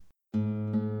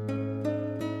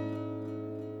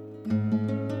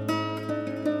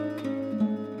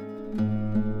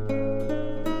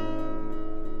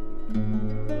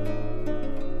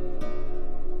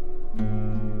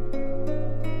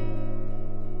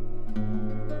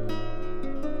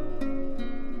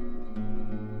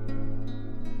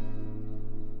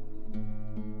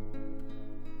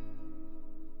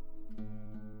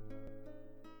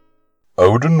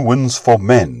Odin wins for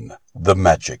men the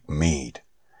Magic Mead.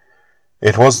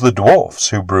 It was the Dwarfs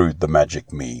who brewed the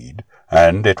Magic Mead,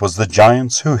 and it was the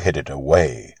giants who hid it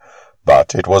away.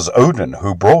 But it was Odin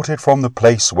who brought it from the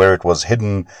place where it was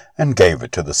hidden and gave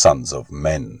it to the sons of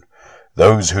men.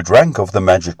 Those who drank of the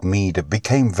Magic Mead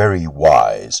became very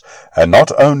wise, and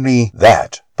not only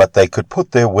that, but they could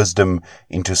put their wisdom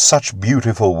into such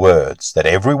beautiful words that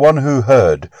everyone who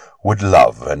heard would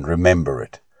love and remember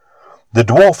it. The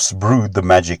Dwarfs brewed the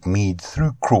Magic Mead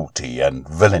through cruelty and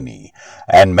villainy,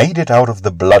 and made it out of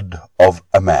the blood of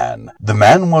a man. The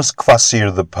man was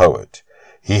Kvasir the poet.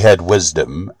 He had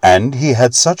wisdom, and he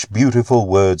had such beautiful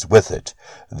words with it,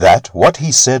 that what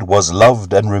he said was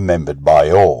loved and remembered by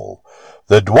all.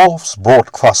 The Dwarfs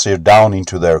brought Kvasir down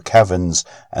into their caverns,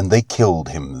 and they killed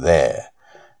him there.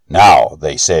 Now,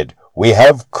 they said, we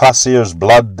have Kvasir's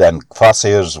blood and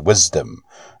Kvasir's wisdom.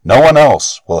 No one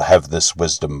else will have this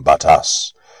wisdom but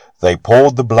us. They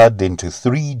poured the blood into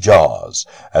 3 jars,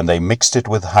 and they mixed it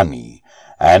with honey,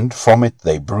 and from it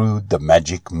they brewed the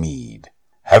Magic Mead.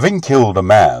 Having killed a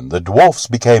man, the Dwarfs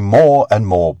became more and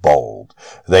more bold.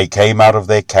 They came out of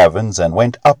their caverns and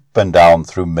went up and down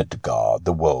through Midgard,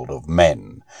 the world of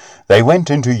men. They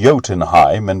went into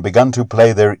Jotunheim and began to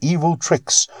play their evil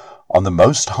tricks on the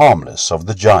most harmless of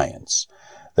the giants.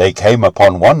 They came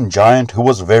upon one giant who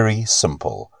was very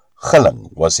simple. Chilling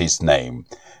was his name.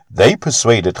 They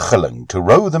persuaded Chilling to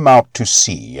row them out to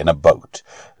sea in a boat.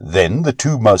 Then the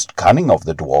 2 most cunning of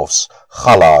the dwarfs,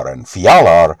 Galar and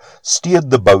Fjalar, steered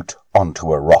the boat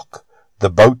onto a rock. The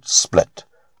boat split.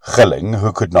 Chilling,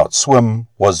 who could not swim,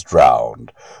 was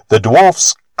drowned. The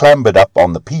dwarfs clambered up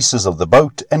on the pieces of the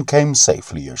boat and came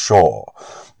safely ashore.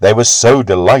 They were so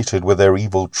delighted with their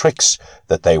evil tricks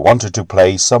that they wanted to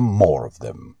play some more of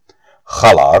them.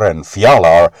 Galar and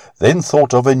Fjalar then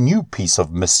thought of a new piece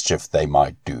of mischief they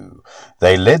might do.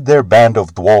 They led their band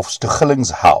of dwarfs to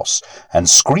Chilling's house, and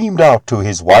screamed out to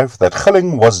his wife that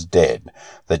Chilling was dead.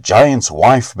 The giant's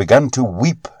wife began to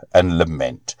weep and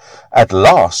lament. At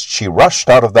last she rushed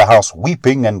out of the house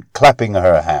weeping and clapping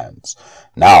her hands.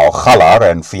 Now Galar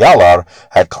and Fjalar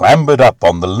had clambered up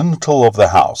on the lintel of the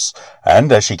house, and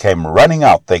as she came running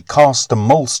out they cast a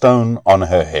millstone on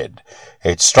her head.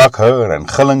 It struck her, and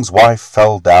Chilling's wife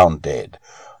fell down dead.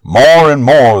 More and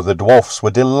more the dwarfs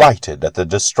were delighted at the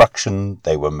destruction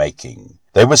they were making.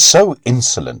 They were so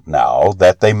insolent now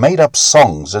that they made up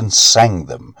songs and sang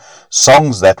them,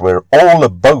 songs that were all a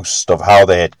boast of how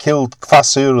they had killed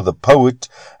Kvasir the poet,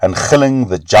 and Chilling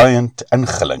the giant, and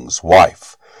Chilling's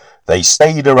wife. They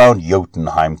stayed around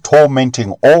Jotunheim,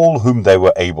 tormenting all whom they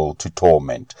were able to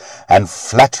torment, and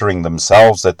flattering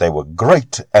themselves that they were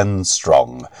great and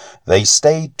strong. They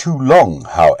stayed too long,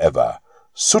 however.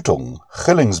 Suttung,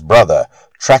 Chilling's brother,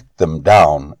 tracked them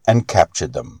down and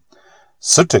captured them.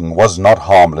 Suttung was not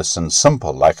harmless and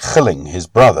simple like Chilling, his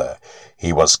brother.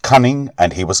 He was cunning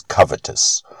and he was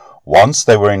covetous. Once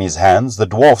they were in his hands, the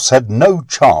dwarfs had no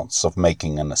chance of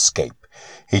making an escape.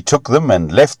 He took them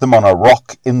and left them on a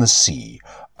rock in the sea,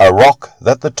 a rock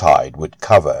that the tide would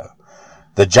cover.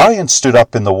 The giant stood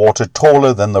up in the water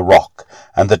taller than the rock,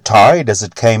 and the tide as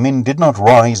it came in did not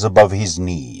rise above his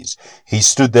knees. He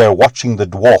stood there watching the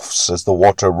dwarfs as the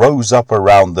water rose up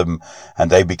around them,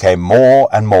 and they became more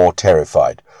and more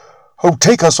terrified. "Oh,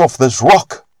 take us off this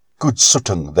rock, good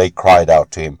Suttung," they cried out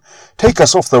to him. "Take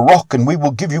us off the rock, and we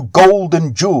will give you gold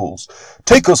and jewels.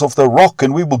 Take us off the rock,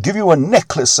 and we will give you a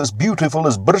necklace as beautiful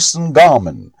as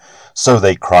Brissengamen." So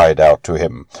they cried out to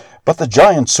him. But the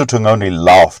giant Suttung only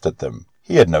laughed at them.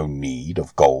 He had no need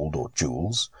of gold or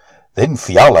jewels. Then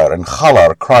Fjalar and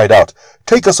Galar cried out,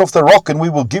 "Take us off the rock, and we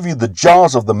will give you the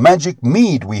jars of the magic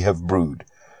mead we have brewed."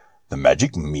 "The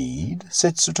magic mead?"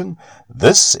 said Suttung.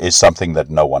 "This is something that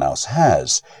no one else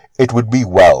has. It would be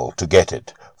well to get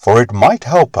it, for it might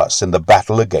help us in the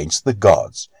battle against the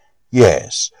gods."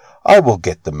 "Yes, I will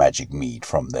get the magic mead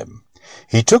from them."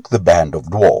 He took the band of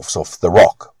dwarfs off the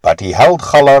rock, but he held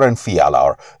Galar and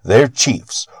Fjalar, their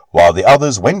chiefs, while the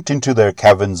others went into their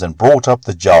caverns and brought up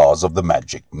the jars of the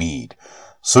magic mead.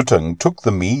 Suttung took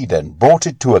the mead and brought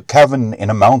it to a cavern in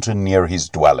a mountain near his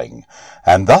dwelling,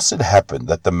 and thus it happened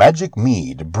that the magic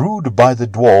mead, brewed by the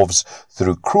dwarfs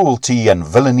through cruelty and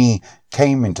villainy,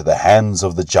 came into the hands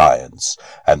of the giants.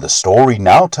 And the story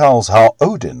now tells how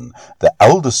Odin, the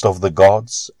eldest of the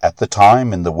gods, at the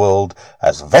time in the world,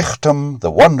 as Vechtum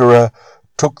the Wanderer,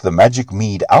 took the magic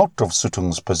mead out of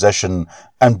Suttung's possession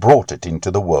and brought it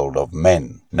into the world of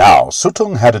men. Now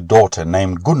Suttung had a daughter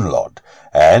named Gunnlod,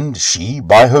 and she,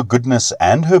 by her goodness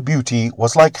and her beauty,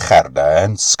 was like Gerda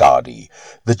and Skadi,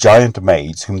 the giant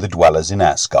maids whom the dwellers in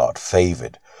Asgard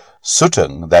favoured.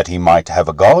 Suttung, that he might have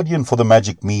a guardian for the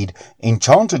magic mead,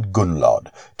 enchanted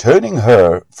Gunnlod, turning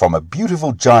her from a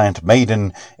beautiful giant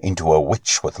maiden into a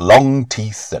witch with long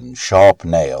teeth and sharp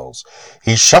nails.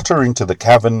 He shut her into the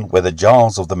cavern where the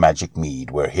jars of the magic mead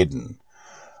were hidden.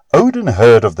 Odin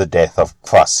heard of the death of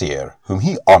Kvasir, whom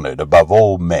he honoured above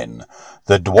all men.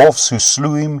 The dwarfs who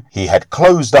slew him he had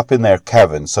closed up in their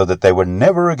cavern, so that they were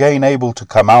never again able to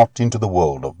come out into the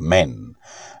world of men.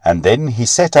 And then he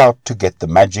set out to get the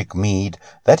magic mead,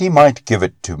 that he might give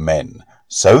it to men,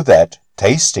 so that,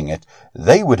 tasting it,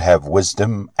 they would have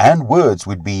wisdom, and words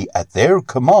would be at their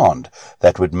command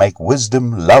that would make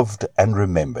wisdom loved and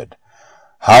remembered.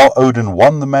 How Odin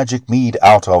won the magic mead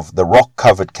out of the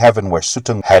rock-covered cavern where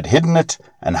Suttung had hidden it,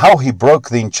 and how he broke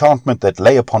the enchantment that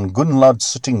lay upon Gunnlod,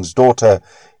 Suttung's daughter,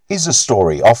 is a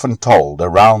story often told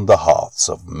around the hearths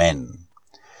of men.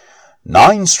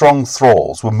 9 strong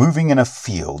thralls were moving in a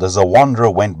field as a wanderer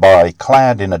went by,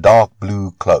 clad in a dark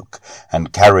blue cloak,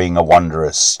 and carrying a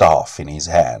wanderer's staff in his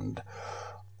hand.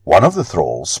 One of the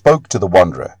thralls spoke to the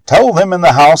wanderer. "Tell them in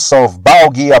the house of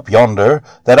Baugi up yonder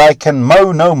that I can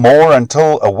mow no more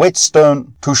until a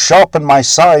whetstone to sharpen my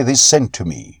scythe is sent to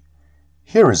me."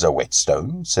 "Here is a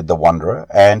whetstone," said the wanderer,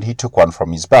 and he took one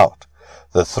from his belt.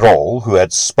 The thrall who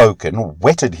had spoken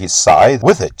whetted his scythe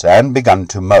with it and began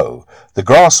to mow. The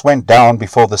grass went down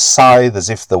before the scythe as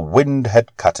if the wind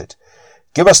had cut it.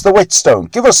 "Give us the whetstone!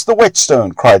 Give us the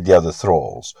whetstone!" cried the other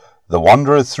thralls. The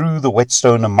wanderer threw the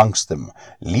whetstone amongst them,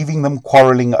 leaving them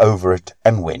quarrelling over it,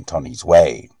 and went on his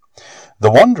way.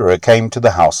 The wanderer came to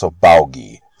the house of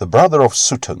Baugi, the brother of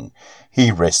Suttung.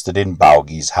 He rested in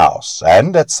Baugi's house,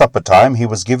 and at supper time he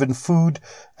was given food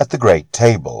at the great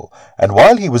table. And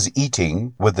while he was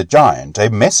eating with the giant, a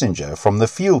messenger from the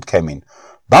field came in.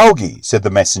 "Baugi," said the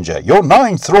messenger, "your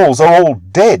 9 thralls are all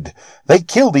dead. They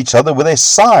killed each other with their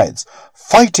scythes,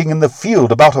 fighting in the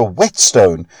field about a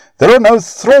whetstone. There are no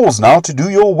thralls now to do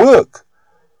your work."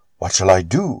 "What shall I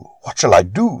do? What shall I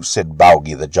do?" said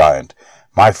Baugi the giant.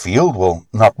 "My field will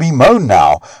not be mown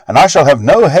now, and I shall have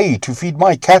no hay to feed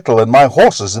my cattle and my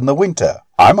horses in the winter."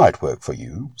 "I might work for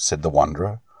you," said the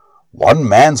wanderer. "One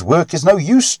man's work is no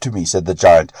use to me," said the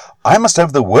giant. "I must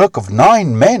have the work of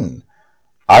 9 men."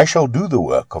 "I shall do the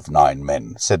work of 9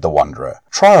 men," said the wanderer.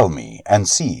 "Trial me and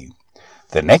see."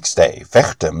 The next day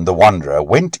Vechtem the wanderer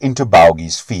went into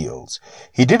Baugi's fields.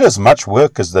 He did as much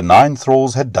work as the 9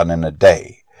 thralls had done in a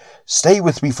day. "Stay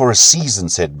with me for a season,"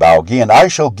 said Baugi, "and I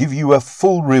shall give you a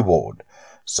full reward."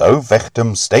 So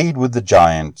Vechtem stayed with the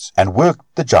giants and worked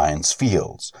the giants'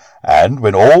 fields. And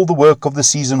when all the work of the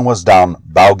season was done,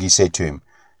 Baugi said to him,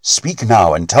 "Speak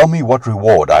now and tell me what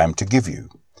reward I am to give you."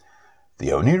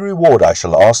 "The only reward I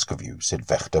shall ask of you," said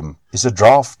Vechtem, "is a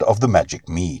draught of the magic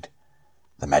mead."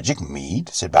 "The magic mead?"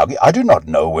 said Baugi. "I do not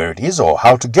know where it is or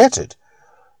how to get it."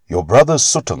 "Your brother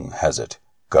Suttung has it.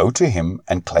 Go to him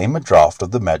and claim a draught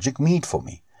of the magic mead for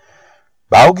me."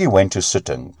 Baugi went to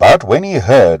Suttung, but when he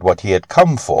heard what he had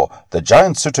come for, the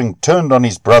giant Suttung turned on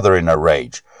his brother in a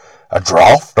rage. "A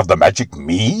draught of the magic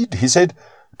mead?" he said.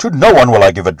 "To no one will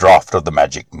I give a draught of the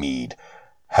magic mead.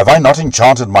 Have I not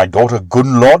enchanted my daughter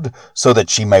Gunnlod, so that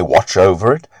she may watch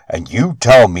over it? And you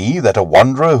tell me that a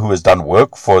wanderer who has done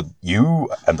work for you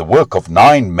and the work of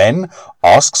 9 men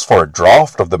asks for a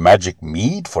draught of the magic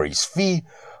mead for his fee?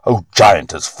 O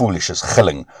giant as foolish as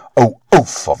Gilling! O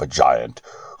oaf of a giant!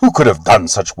 Who could have done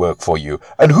such work for you,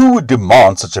 and who would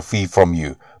demand such a fee from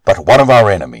you, but one of our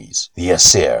enemies, the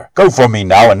Aesir? Go from me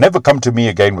now, and never come to me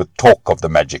again with talk of the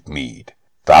magic mead."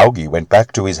 Baugi went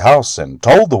back to his house and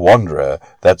told the wanderer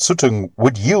that Suttung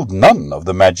would yield none of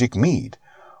the magic mead.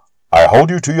 "I hold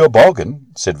you to your bargain,"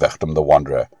 said Vechtem the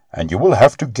wanderer, "and you will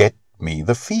have to get me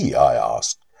the fee I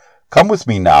asked. Come with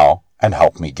me now and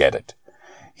help me get it."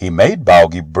 He made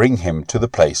Baugi bring him to the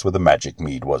place where the magic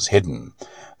mead was hidden.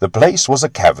 The place was a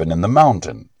cavern in the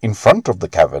mountain. In front of the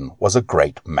cavern was a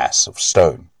great mass of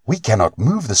stone. "We cannot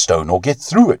move the stone or get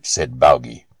through it," said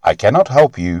Baugi. "I cannot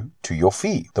help you to your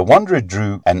fee." The wanderer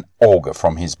drew an auger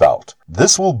from his belt.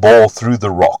 "This will bore through the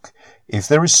rock, if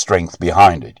there is strength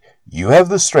behind it. You have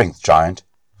the strength, giant.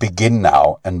 Begin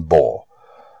now and bore."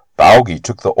 Baugi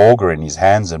took the auger in his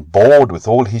hands and bored with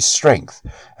all his strength,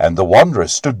 and the wanderer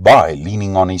stood by,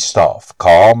 leaning on his staff,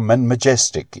 calm and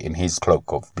majestic in his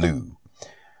cloak of blue.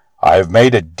 "I have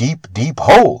made a deep, deep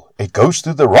hole. It goes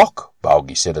through the rock,"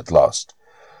 Baugi said at last.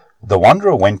 The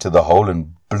wanderer went to the hole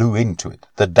and blew into it.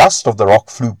 The dust of the rock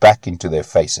flew back into their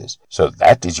faces. "So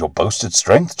that is your boasted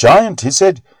strength, giant," he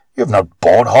said. "You have not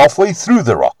bored halfway through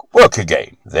the rock. Work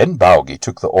again." Then Baugi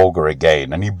took the auger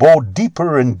again, and he bored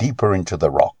deeper and deeper into the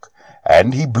rock.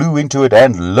 And he blew into it,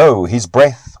 and lo, his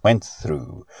breath went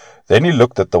through. Then he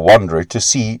looked at the wanderer to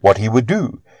see what he would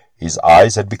do. His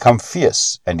eyes had become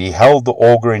fierce, and he held the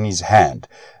auger in his hand,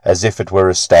 as if it were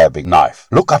a stabbing knife.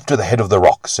 "Look up to the head of the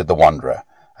rock," said the wanderer.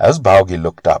 As Baugi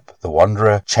looked up, the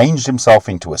wanderer changed himself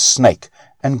into a snake,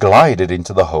 and glided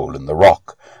into the hole in the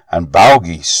rock. And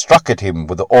Baugi struck at him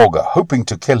with the auger, hoping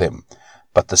to kill him,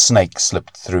 but the snake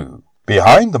slipped through.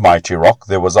 Behind the mighty rock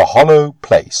there was a hollow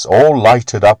place, all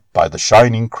lighted up by the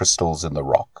shining crystals in the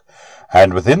rock.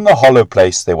 And within the hollow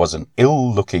place there was an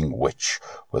ill-looking witch,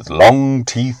 with long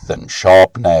teeth and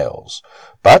sharp nails.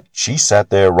 But she sat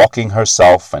there rocking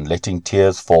herself and letting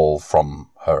tears fall from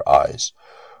her eyes.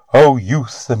 "O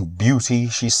youth and beauty,"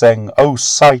 she sang, "O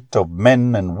sight of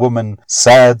men and women,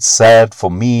 sad, sad for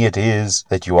me it is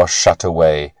that you are shut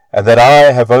away, and that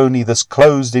I have only this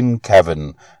closed-in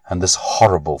cavern and this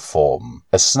horrible form."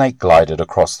 A snake glided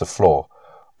across the floor.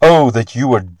 "Oh, that you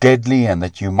were deadly, and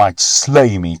that you might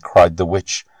slay me," cried the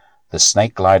witch. The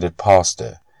snake glided past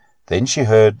her. Then she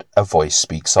heard a voice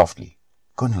speak softly,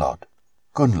 "Gunnlod,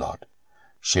 Gunnlod."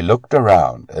 She looked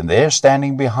around, and there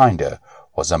standing behind her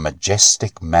was a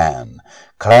majestic man,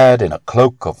 clad in a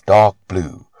cloak of dark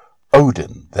blue,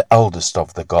 Odin, the eldest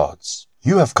of the gods.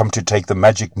 "You have come to take the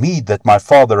magic mead that my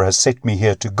father has set me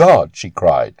here to guard," she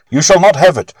cried. "You shall not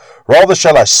have it. Rather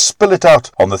shall I spill it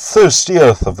out on the thirsty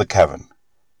earth of the cavern."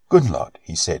 "Gunnlod,"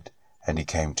 he said, and he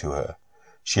came to her.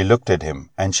 She looked at him,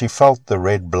 and she felt the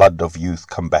red blood of youth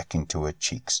come back into her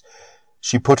cheeks.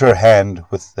 She put her hand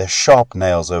with their sharp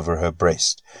nails over her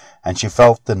breast, and she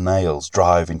felt the nails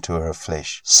drive into her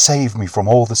flesh. "Save me from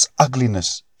all this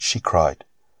ugliness," she cried.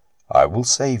 "I will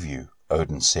save you,"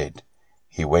 Odin said.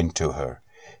 He went to her.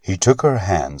 He took her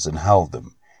hands and held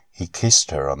them. He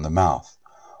kissed her on the mouth.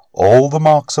 All the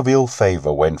marks of ill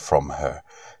favor went from her.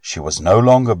 She was no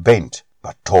longer bent,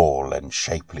 but tall and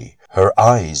shapely. Her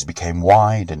eyes became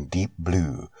wide and deep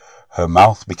blue. Her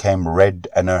mouth became red,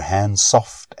 and her hands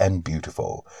soft and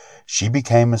beautiful. She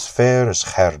became as fair as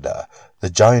Gerda, the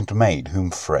giant maid whom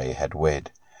Frey had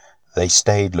wed. They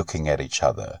stayed looking at each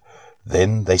other.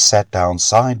 Then they sat down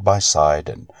side by side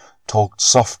and talked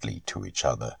softly to each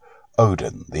other,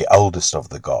 Odin, the eldest of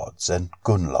the gods, and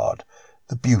Gunnlod,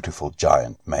 the beautiful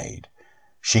giant maid.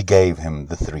 She gave him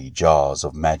the 3 jars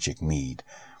of magic mead,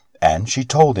 and she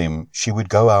told him she would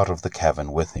go out of the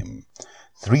cavern with him.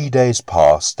 3 days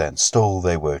passed, and still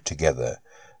they were together.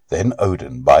 Then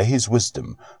Odin, by his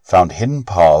wisdom, found hidden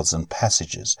paths and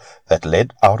passages that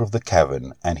led out of the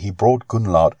cavern, and he brought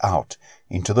Gunnlod out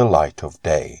into the light of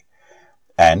day.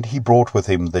 And he brought with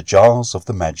him the jars of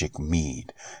the magic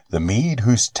mead, the mead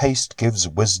whose taste gives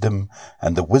wisdom,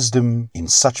 and the wisdom in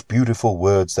such beautiful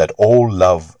words that all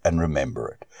love and remember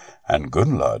it. And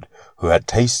Gunnlod, who had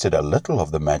tasted a little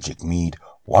of the magic mead,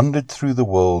 wandered through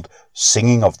the world,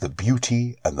 singing of the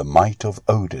beauty and the might of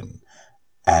Odin,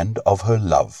 and of her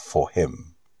love for him.